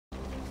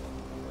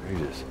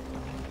Jesus.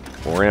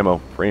 More ammo.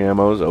 Free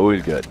ammo is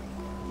always good.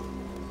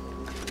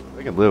 If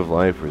I could live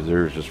life where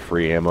there's just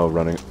free ammo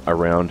running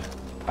around,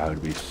 I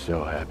would be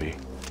so happy.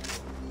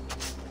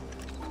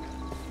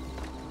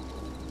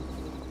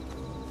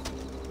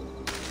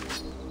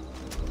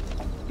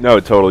 No,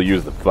 totally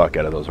use the fuck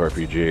out of those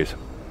RPGs.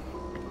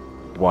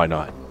 Why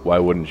not? Why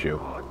wouldn't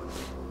you?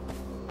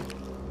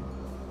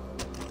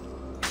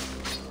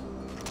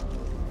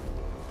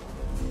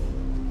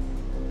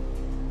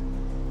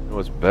 You know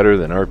what's better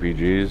than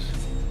RPGs?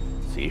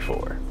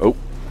 C4. Oh,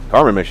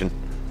 karma mission.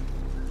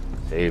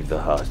 Save the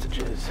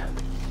hostages.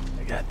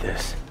 I got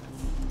this.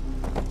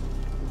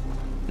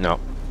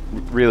 No.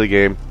 Really,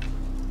 game?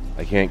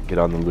 I can't get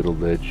on the little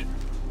ledge.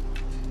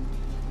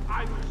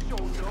 I will show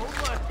no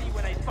mercy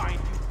when I find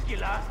you,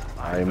 killer.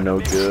 I am no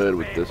good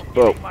with this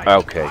bow.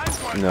 Okay.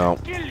 No.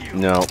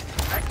 No.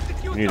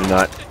 You need to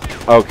not.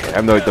 Okay,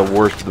 I'm like the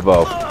worst with the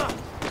bow.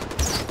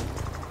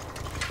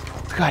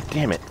 God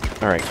damn it.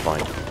 Alright,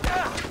 fine.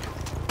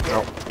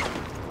 No.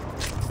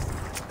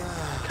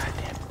 God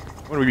damn it.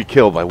 I'm gonna be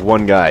killed by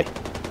one guy.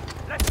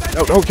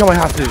 No, don't kill my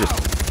hostages.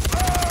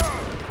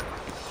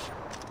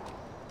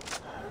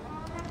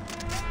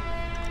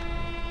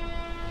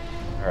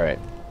 Alright.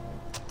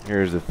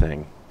 Here's the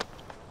thing.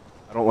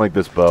 I don't like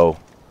this bow.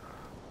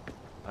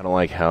 I don't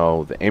like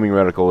how the aiming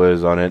reticle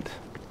is on it.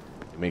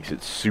 It makes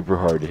it super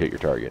hard to hit your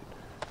target.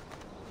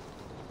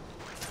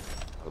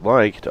 I'd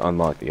like to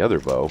unlock the other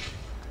bow.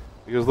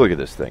 Because look at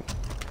this thing.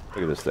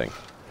 Look at this thing.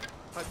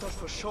 Look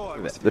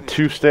at that. The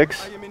two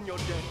sticks? How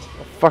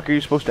the fuck are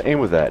you supposed to aim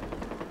with that?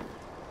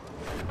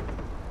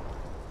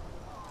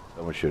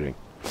 Someone's shooting.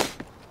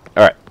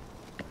 Alright.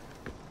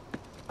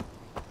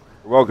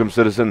 You're welcome,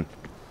 citizen.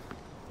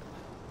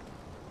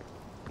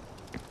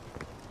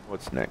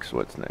 What's next?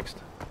 What's next?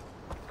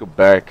 Go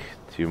back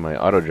to my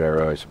auto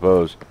gyro, I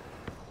suppose.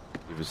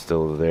 If it's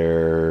still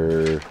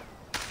there.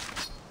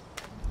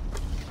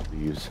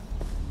 Leaves.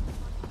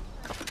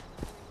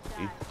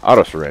 See?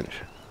 Auto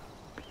syringe.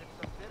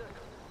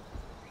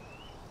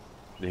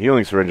 The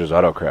healing syringe is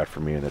autocraft for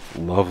me, and it's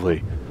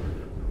lovely.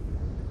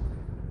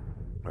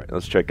 Alright,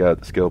 let's check out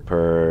the skill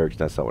perks.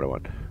 That's not what I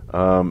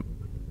want.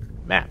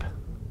 Map.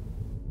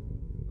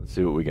 Let's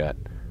see what we got.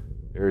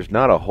 There's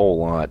not a whole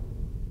lot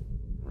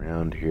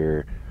around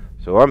here.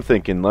 So I'm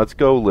thinking, let's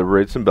go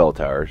liberate some bell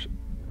towers.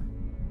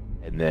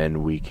 And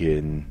then we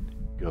can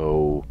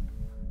go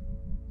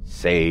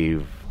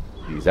save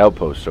these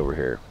outposts over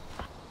here.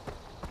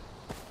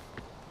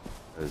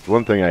 Because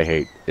one thing I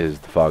hate is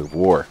the fog of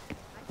war.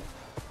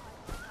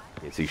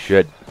 Can't see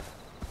shit.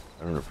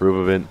 I don't approve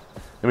of it.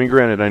 I mean,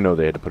 granted, I know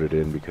they had to put it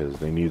in because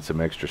they need some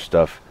extra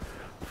stuff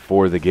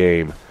for the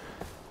game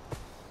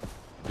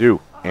to do.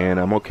 And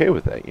I'm okay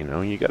with that, you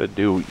know? You gotta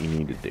do what you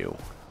need to do.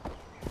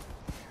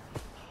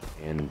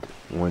 And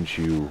once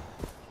you...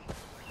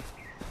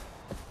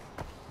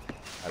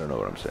 I don't know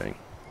what I'm saying.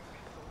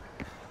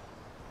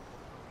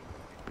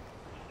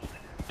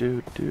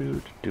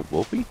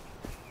 Wolfie?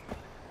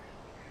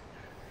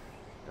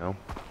 No?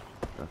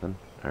 Nothing?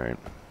 Alright.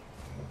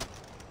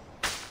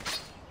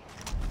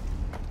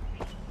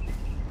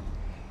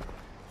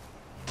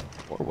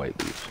 Or white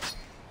leaves.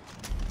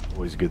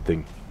 Always a good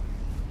thing.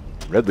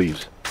 Red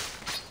leaves.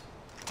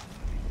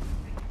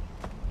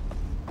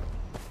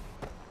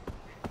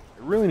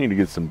 I really need to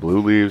get some blue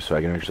leaves so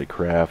I can actually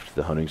craft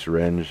the hunting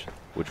syringe,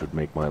 which would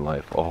make my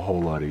life a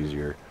whole lot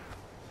easier.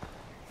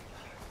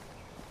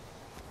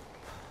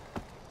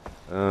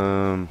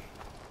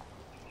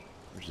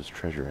 Where's this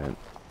treasure at?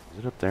 Is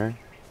it up there?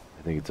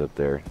 I think it's up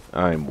there.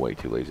 I'm way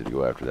too lazy to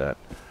go after that.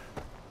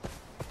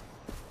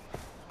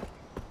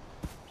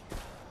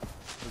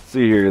 Let's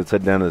see here. Let's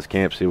head down to this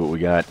camp, see what we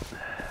got.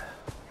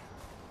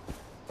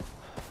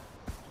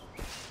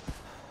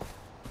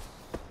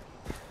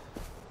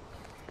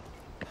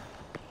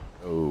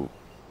 Oh,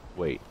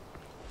 wait.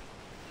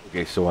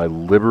 Okay, so I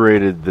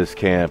liberated this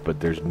camp, but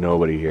there's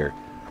nobody here.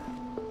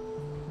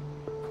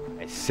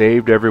 I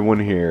saved everyone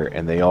here,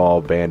 and they all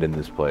abandoned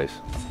this place.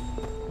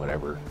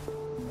 Whatever.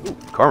 Ooh,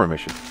 karma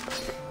mission.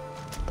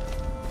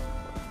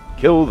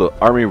 Kill the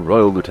Army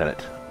Royal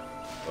Lieutenant.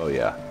 Oh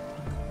yeah.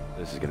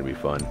 This is gonna be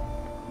fun.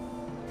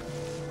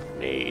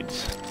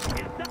 Nades.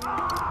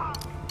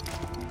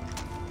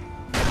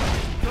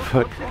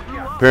 But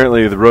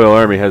apparently the Royal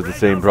Army has the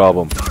same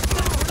problem.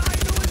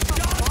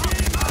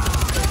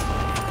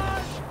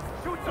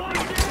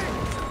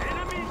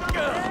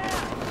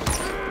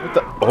 What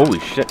the? Holy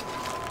shit.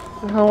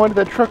 Why did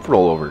that truck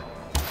roll over?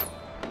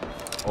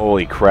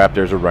 Holy crap,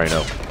 there's a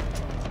rhino.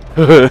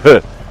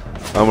 I'm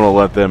gonna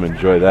let them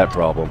enjoy that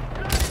problem.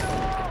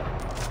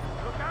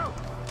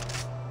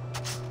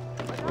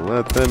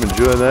 Let them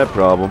enjoy that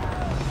problem.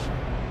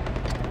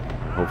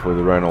 Hopefully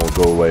the rhino will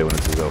go away when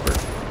this is over.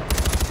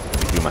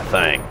 Let me do my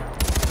thing.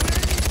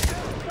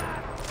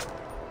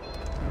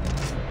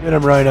 Get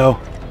him, rhino.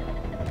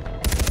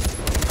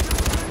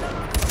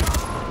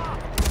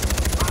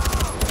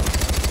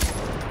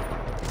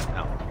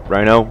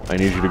 Rhino, I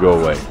need you to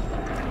go away.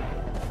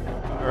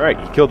 Alright,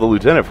 you killed the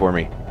lieutenant for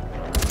me.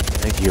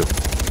 Thank you.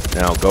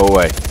 Now, go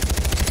away.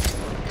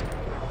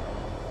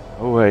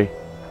 Go away.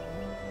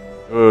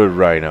 Good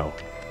rhino.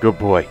 Good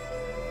boy.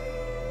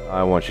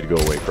 I want you to go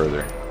away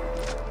further.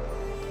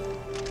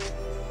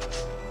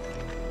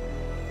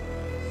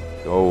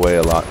 Go away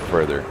a lot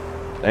further.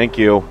 Thank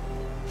you.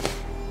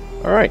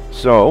 Alright,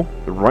 so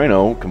the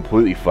rhino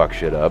completely fucked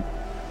shit up.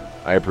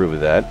 I approve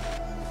of that.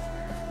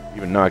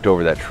 Even knocked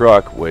over that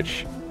truck,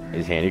 which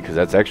is handy because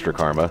that's extra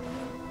karma.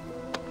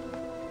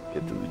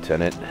 Get the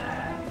lieutenant.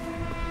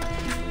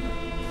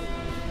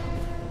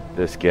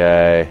 This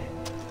guy.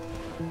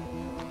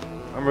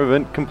 Armor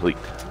event complete.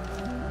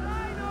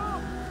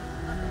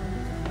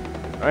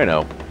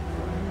 Rhino.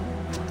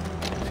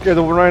 Scare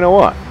the rhino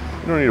off.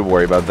 You don't need to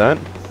worry about that.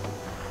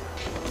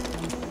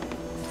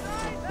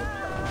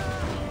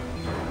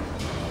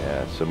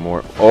 Yeah, some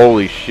more.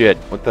 Holy shit.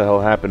 What the hell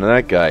happened to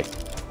that guy?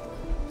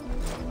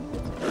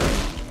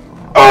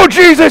 Oh,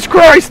 Jesus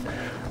Christ!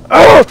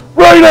 Oh,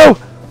 rhino!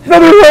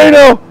 Another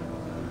rhino!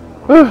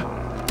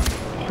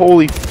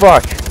 Holy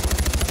fuck.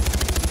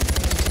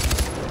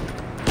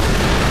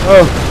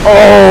 Oh.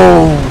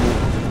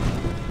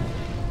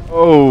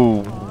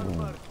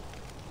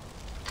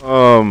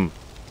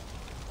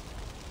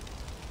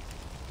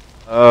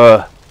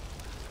 Oh.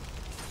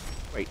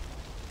 Wait.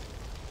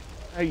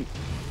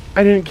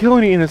 I didn't kill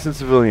any innocent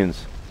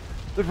civilians.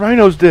 The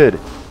rhinos did.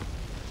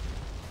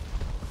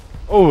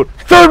 Oh,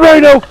 third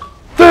rhino!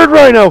 Third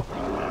rhino!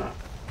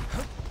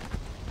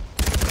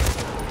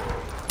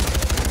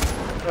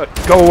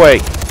 Go away.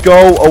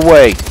 Go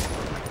away.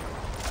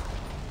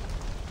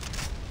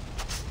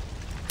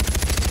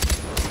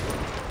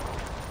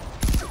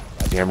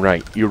 Damn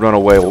right. You run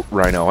away,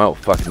 rhino. I'll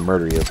fucking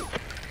murder you.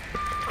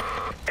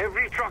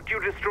 Every truck you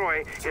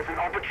destroy is an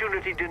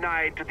opportunity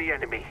denied to the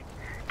enemy.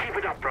 Keep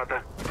it up,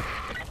 brother.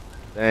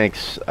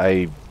 Thanks,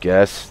 I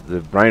guess.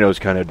 The rhinos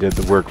kind of did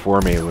the work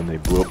for me when they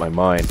blew up my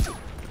mine.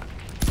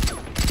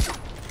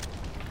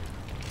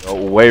 Go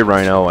away,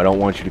 rhino. I don't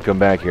want you to come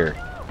back here.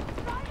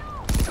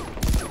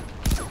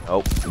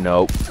 Oh,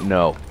 no,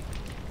 no.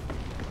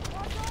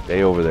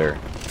 Stay over there.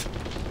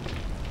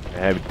 I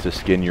have to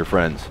skin your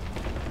friends.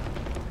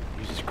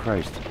 Jesus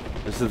Christ.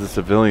 This is the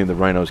civilian the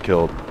rhinos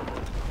killed.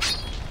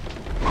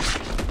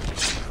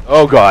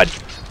 Oh god.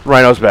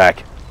 Rhino's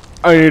back.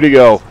 I need to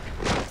go.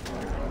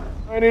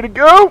 I need to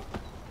go.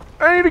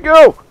 I need to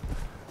go.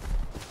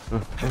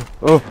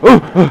 Go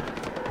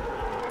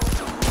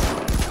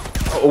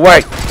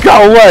away.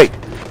 Go away.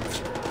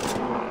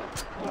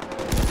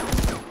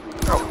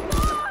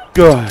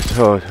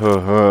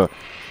 God.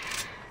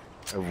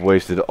 I've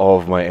wasted all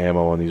of my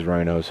ammo on these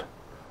rhinos.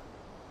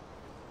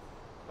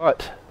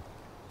 But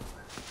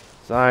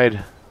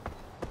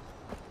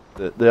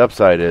the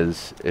upside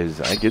is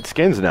I get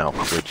skins now,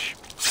 which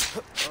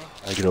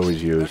I could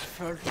always use.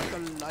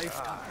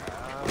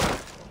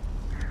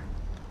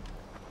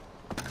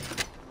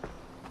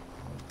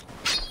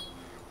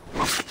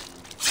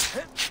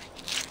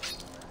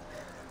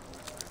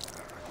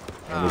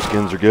 And the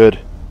skins are good.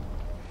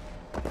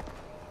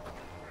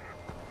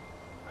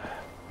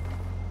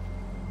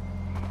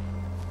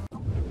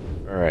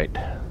 Alright.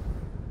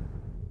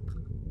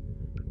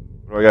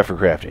 What do I got for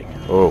crafting?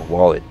 Oh,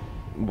 wallet.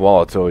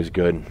 Wallet's always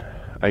good.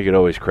 I could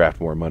always craft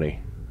more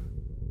money.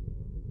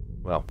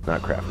 Well,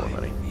 not craft more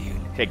money.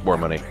 Take more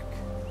money.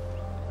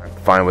 I'm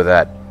fine with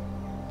that.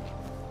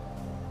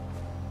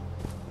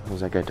 What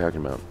was that guy talking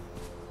about?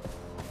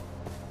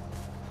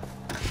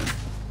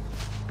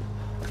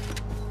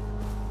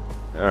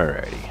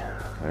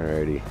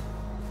 Alrighty.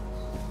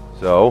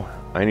 So,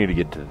 I need to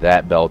get to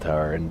that bell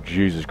tower, and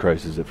Jesus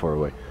Christ, is it far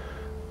away.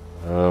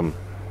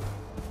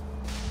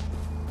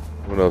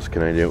 What else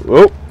can I do?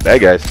 Oh, bad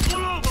guys.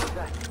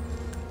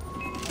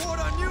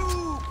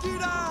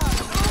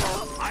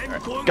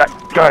 Right,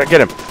 gotta get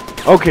him.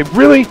 Okay,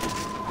 really?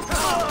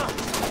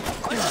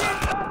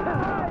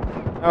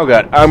 Oh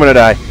god, I'm gonna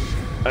die.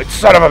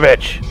 Son of a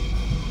bitch!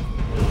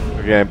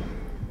 Okay.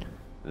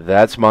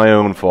 That's my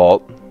own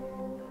fault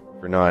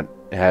for not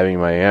having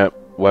my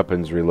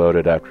weapons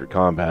reloaded after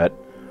combat.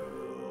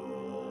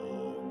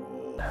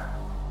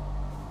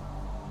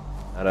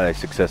 And I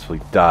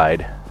successfully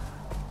died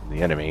from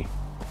the enemy.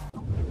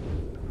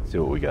 Let's see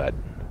what we got.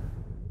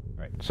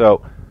 Alright,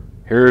 so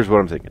here's what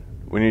I'm thinking.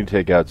 We need to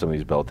take out some of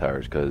these bell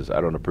towers because I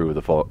don't approve of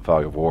the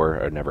fog of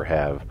war. I never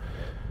have.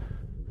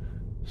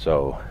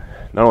 So,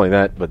 not only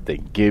that, but they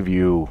give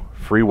you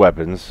free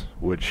weapons,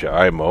 which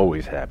I'm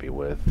always happy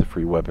with. The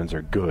free weapons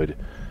are good.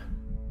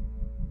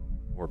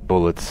 More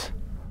bullets.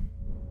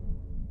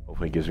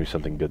 Hopefully it gives me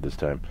something good this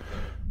time.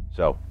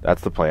 So,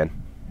 that's the plan.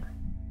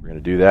 We're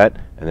going to do that,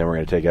 and then we're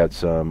going to take out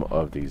some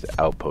of these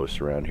outposts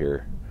around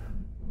here.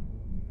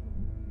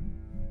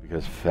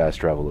 Because fast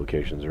travel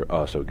locations are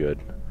also good.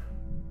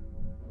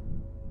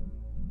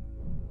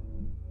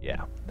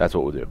 Yeah, that's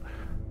what we'll do.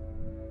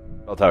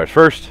 Bell towers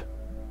first,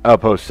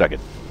 outpost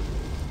second.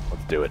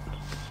 Let's do it.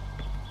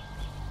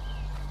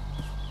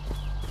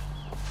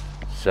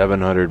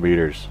 700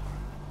 meters.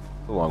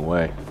 That's a long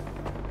way.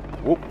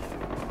 Whoop.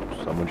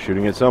 Someone's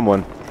shooting at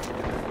someone.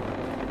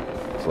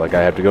 It's like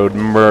I have to go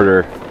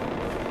murder.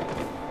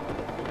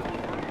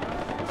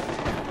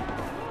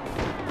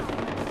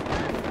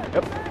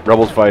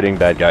 Rebels fighting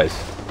bad guys.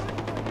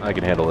 I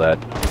can handle that.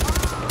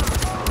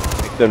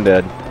 Make them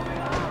dead.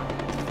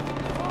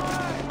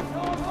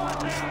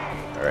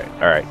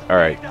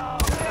 Alright.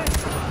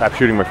 Stop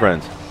shooting my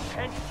friends.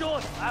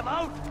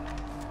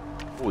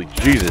 Holy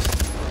Jesus.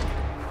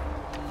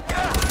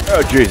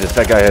 Oh Jesus,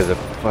 that guy has a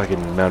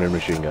fucking mounted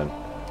machine gun.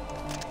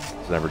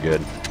 It's never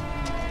good.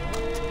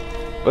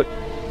 What?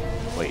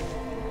 Wait.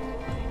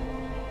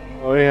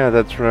 Oh yeah,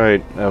 that's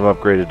right. I've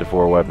upgraded to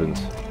 4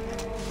 weapons.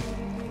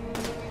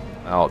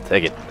 I'll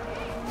take it.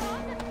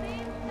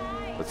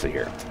 Let's see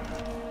here.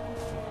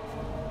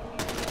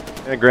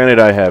 Yeah, granted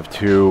I have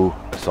 2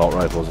 assault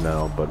rifles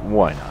now, but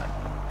why not?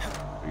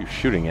 What are you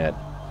shooting at?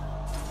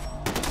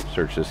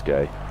 Search this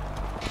guy.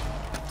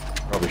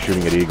 Probably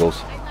shooting at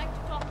eagles.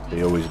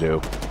 They always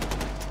do.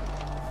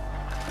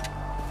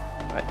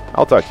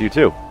 I'll talk to you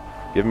too.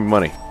 Give me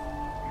money.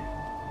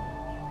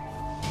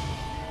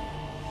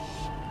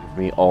 Give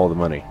me all the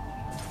money.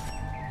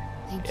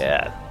 Thank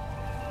Yeah.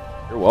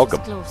 You're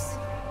welcome. Close.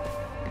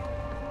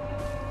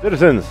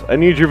 Citizens, I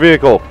need your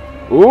vehicle.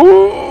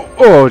 Ooh!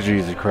 Oh,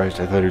 Jesus Christ.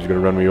 I thought he was going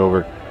to run me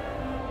over.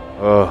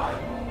 Oh.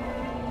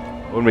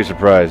 Wouldn't be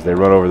surprised. They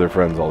run over their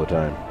friends all the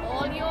time.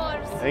 All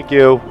yours. Thank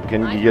you.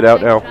 Can you get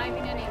out now?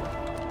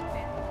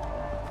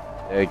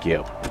 Thank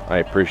you. I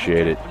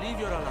appreciate it.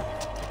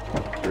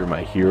 You're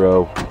my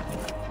hero.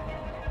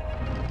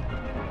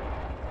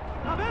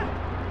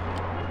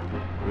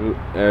 Ooh,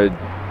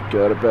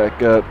 gotta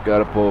back up,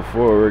 gotta pull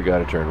forward,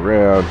 gotta turn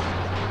around.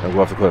 I'll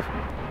go off the cliff.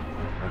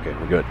 Okay,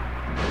 we're good.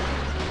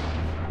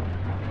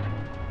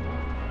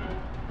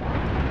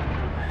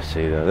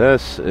 See, now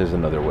this is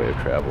another way of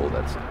travel.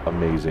 That's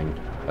amazing.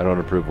 I don't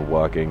approve of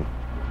walking.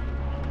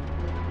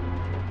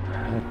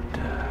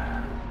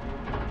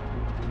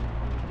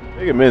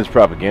 Mega Min's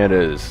propaganda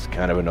is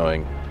kind of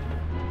annoying.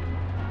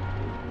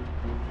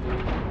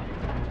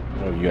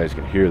 I don't know if you guys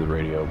can hear the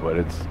radio, but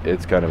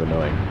it's kind of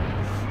annoying.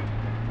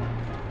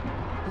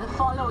 The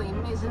following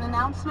is an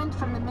announcement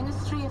from the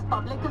Ministry of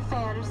Public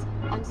Affairs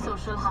and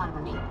Social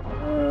Harmony.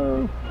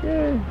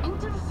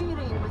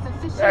 Interfering with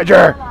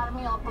official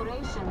army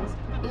operations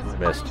is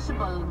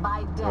punishable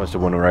by death. Must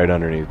have went right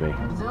underneath me.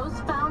 Those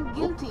found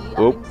guilty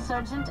of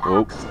insurgent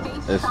acts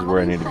face This is where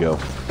I need to go.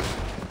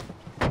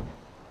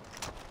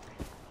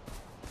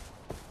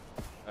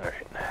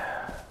 Alright.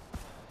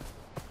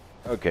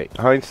 Okay,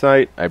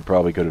 hindsight, I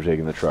probably could have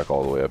taken the truck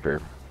all the way up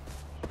here.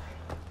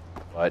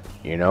 But,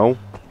 you know,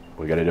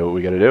 we gotta do what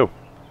we gotta do.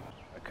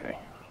 Okay.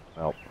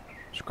 Well,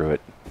 screw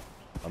it.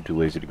 I'm too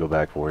lazy to go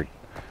back for it.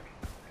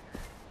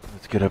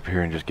 Let's get up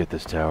here and just get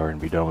this tower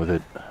and be done with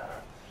it.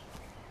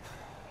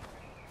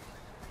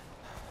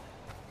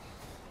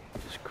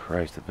 Jesus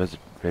Christ, the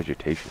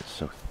vegetation is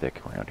so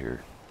thick around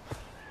here.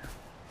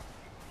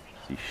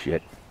 See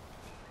shit.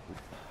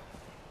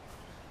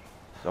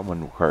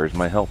 Someone requires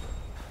my help.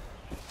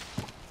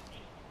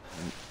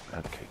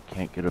 Okay,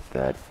 can't get up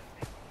that.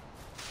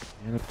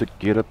 You have to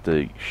get up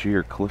the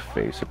sheer cliff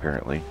face,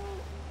 apparently.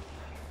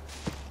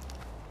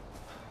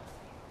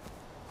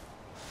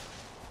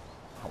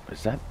 Oh,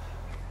 is that?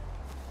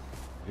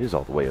 It is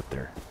all the way up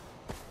there.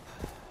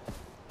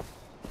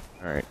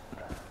 Alright.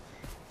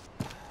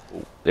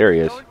 Oh, there he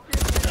is.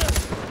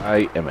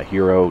 I am a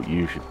hero.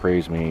 You should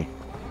praise me.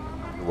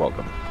 You're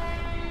welcome.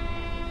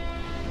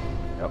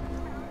 Yep.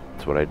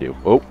 That's what I do.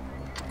 Oh!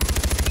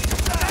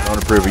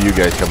 Don't approve of you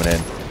guys coming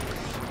in.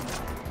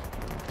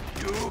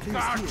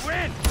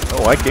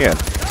 Oh, I can.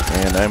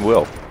 And I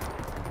will.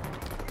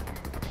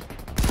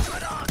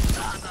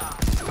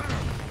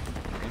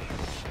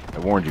 I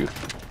warned you.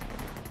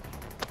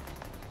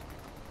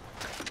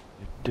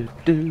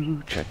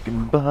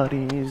 Checking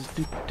bodies.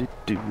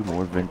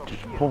 More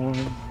vintage porn.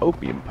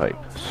 Opium pipe.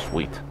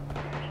 Sweet.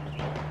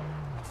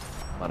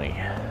 Money.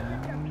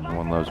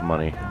 Everyone loves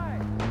money.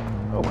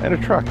 Oh, and a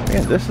truck.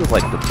 Man, this is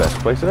like the best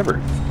place ever.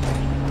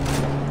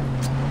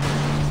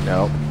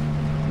 No.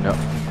 No.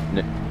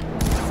 No.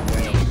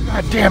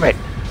 God damn it!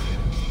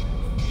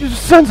 You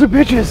sons of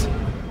bitches!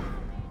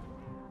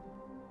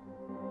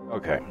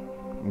 Okay.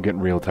 I'm getting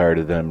real tired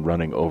of them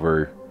running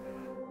over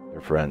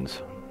their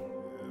friends.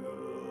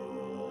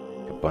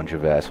 A bunch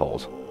of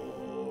assholes.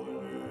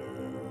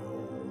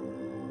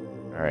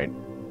 Alright.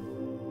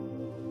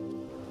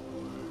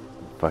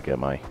 Fuck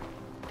am I?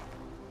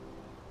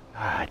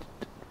 God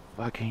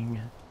fucking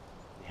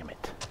damn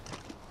it.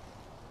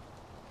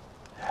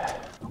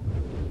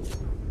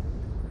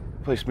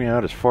 Place me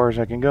out as far as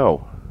I can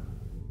go.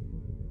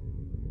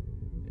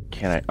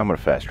 Can I? I'm gonna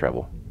fast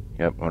travel.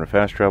 Yep, I'm gonna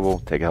fast travel,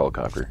 take a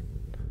helicopter.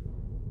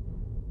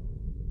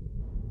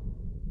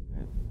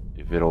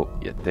 If it'll...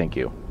 yeah, thank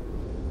you.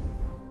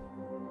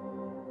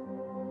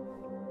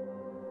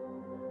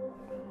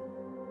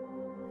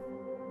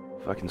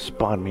 Fucking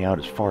spawn me out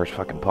as far as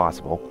fucking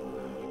possible.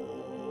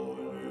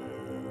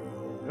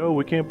 No,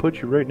 we can't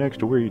put you right next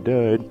to where you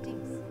died.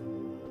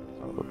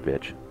 Son of a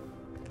bitch.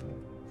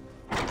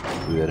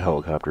 Ooh, that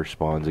helicopter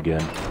spawns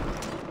again.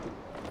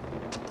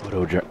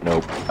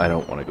 Nope, I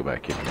don't want to go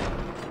back in here.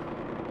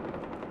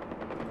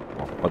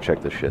 Well, I'll check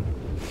this shit.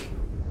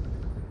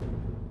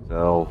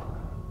 Sell.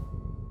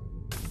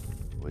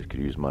 could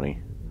use money.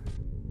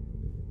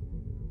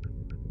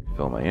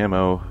 Fill my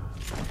ammo.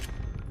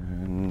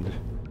 And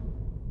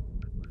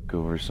go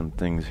over some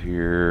things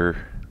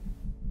here.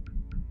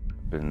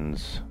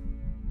 Weapons.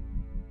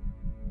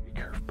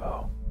 Recurve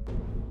bow.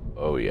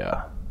 Oh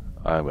yeah.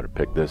 I'm gonna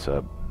pick this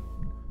up.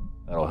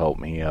 That'll help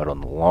me out on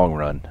the long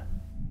run.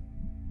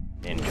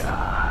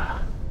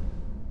 Ninja.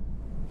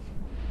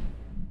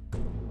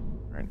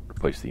 Alright,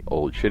 replace the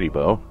old shitty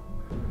bow.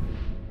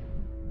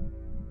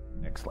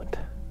 Excellent.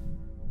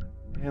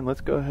 And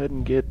let's go ahead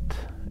and get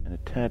an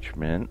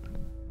attachment.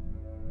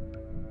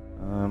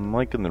 I'm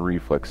liking the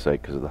reflex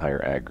sight because of the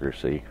higher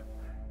accuracy.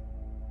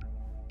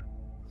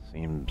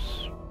 Seems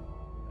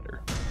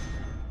better.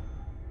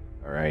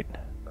 Alright.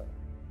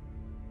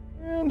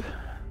 And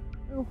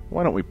well,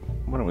 why don't we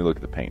look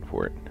at the paint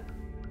for it?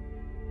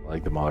 I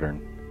like the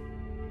modern.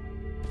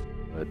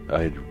 But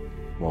I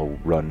will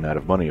run out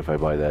of money if I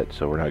buy that,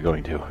 so we're not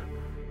going to.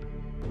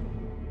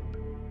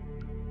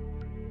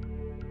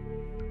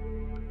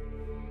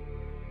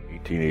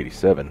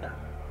 $1887.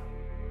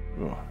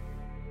 Oh.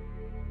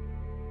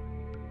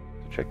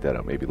 Check that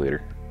out maybe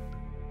later.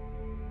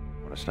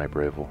 On a sniper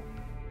rifle.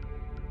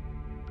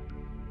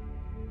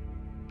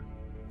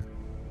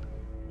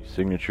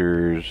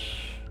 Signatures.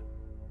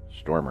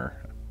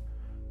 Stormer.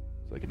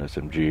 It's like an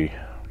SMG.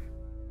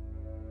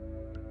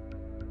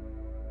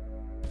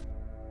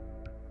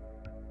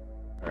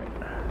 Alright.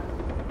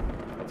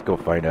 Let's go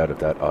find out if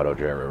that auto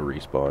gyro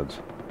respawns.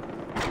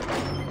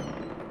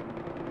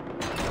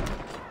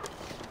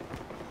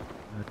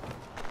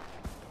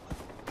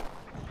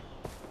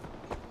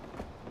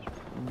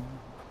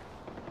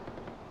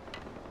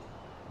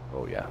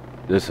 Oh yeah,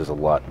 this is a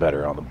lot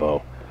better on the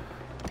bow.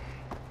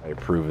 I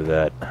approve of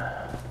that.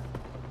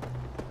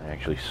 I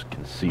actually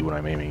can see what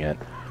I'm aiming at.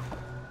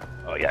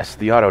 Oh yes,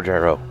 the auto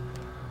gyro.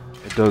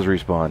 It does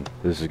respawn.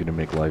 This is going to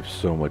make life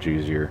so much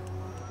easier.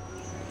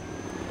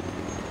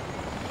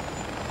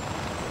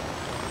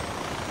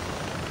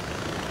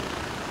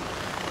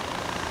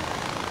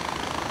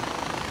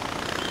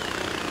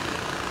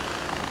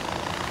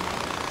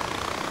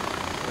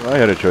 If I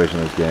had a choice in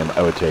this game,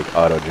 I would take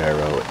auto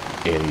gyro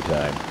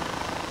anytime.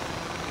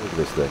 Look at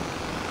this thing.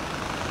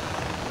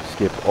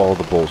 Skip all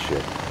the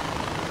bullshit.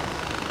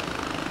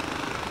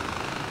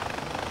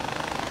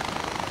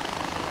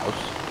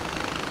 House.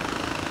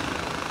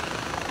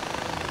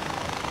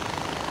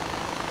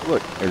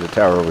 Look, there's a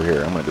tower over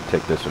here. I'm going to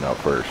take this one out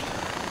first.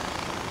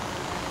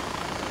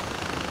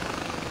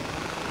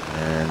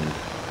 And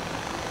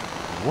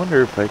I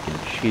wonder if I can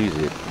cheese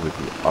it with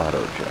the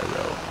auto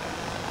gyro.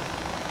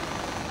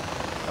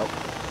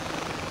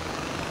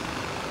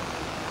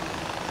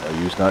 No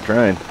use not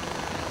trying.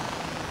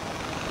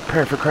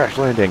 Prepare for crash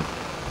landing.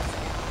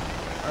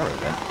 Alright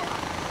then.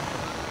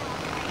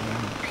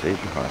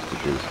 Save the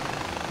hostages.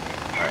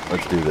 Alright,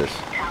 let's do this.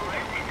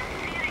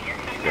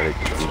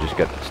 You just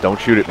got this. Don't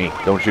shoot at me.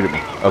 Don't shoot at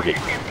me. Okay.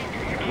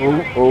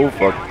 Oh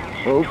fuck.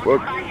 Oh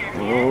fuck.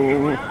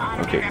 Oh.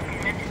 Okay.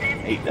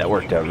 Hey, that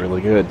worked out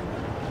really good.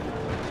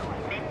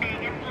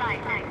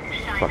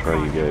 Fuck are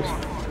you guys?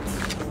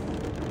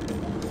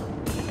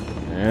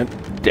 And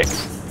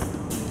dicks.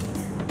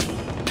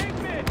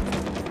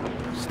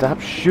 Stop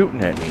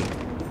shooting at me.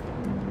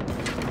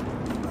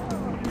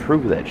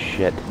 Prove that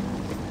shit.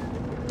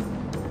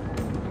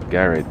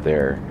 Guy right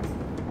there.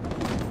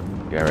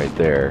 Guy right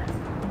there.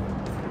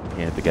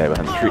 Yeah, the guy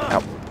behind the tree.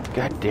 Ow.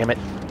 God damn it.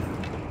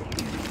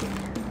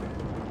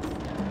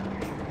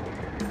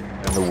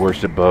 I'm the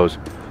worst at bows.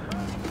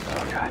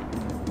 Oh god.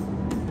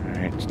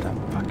 Alright, stop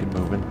fucking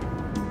moving.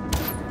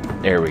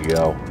 There we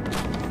go.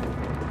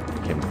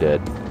 Became dead.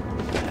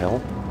 What the hell?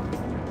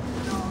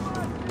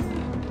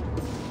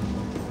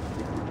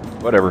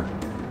 Whatever.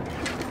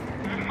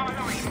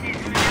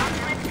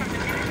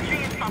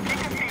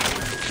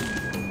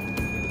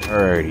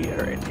 Alrighty,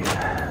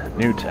 alright.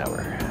 New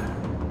tower.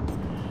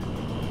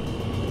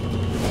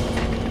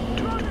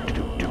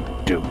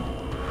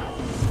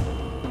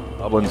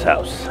 Bublin's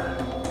house.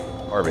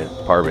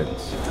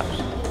 Parvin's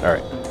house.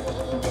 Alright.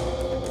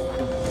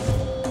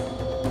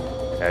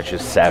 That's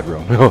just sad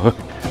room.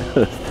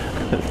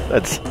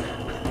 That's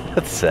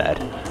sad.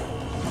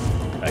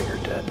 Now you're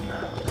dead.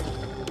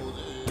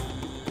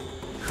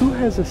 Who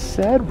has a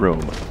sad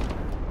room?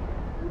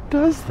 Who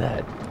does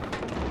that?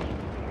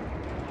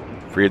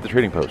 Free at the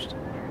trading post.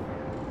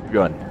 Your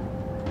gun.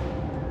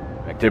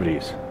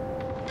 Activities.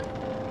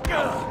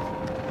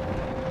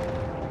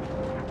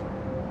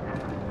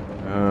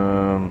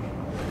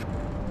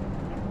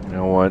 You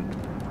know what?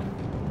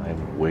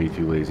 I'm way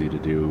too lazy to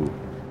do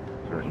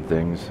certain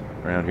things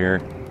around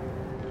here.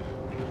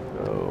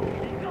 So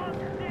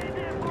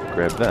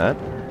grab that.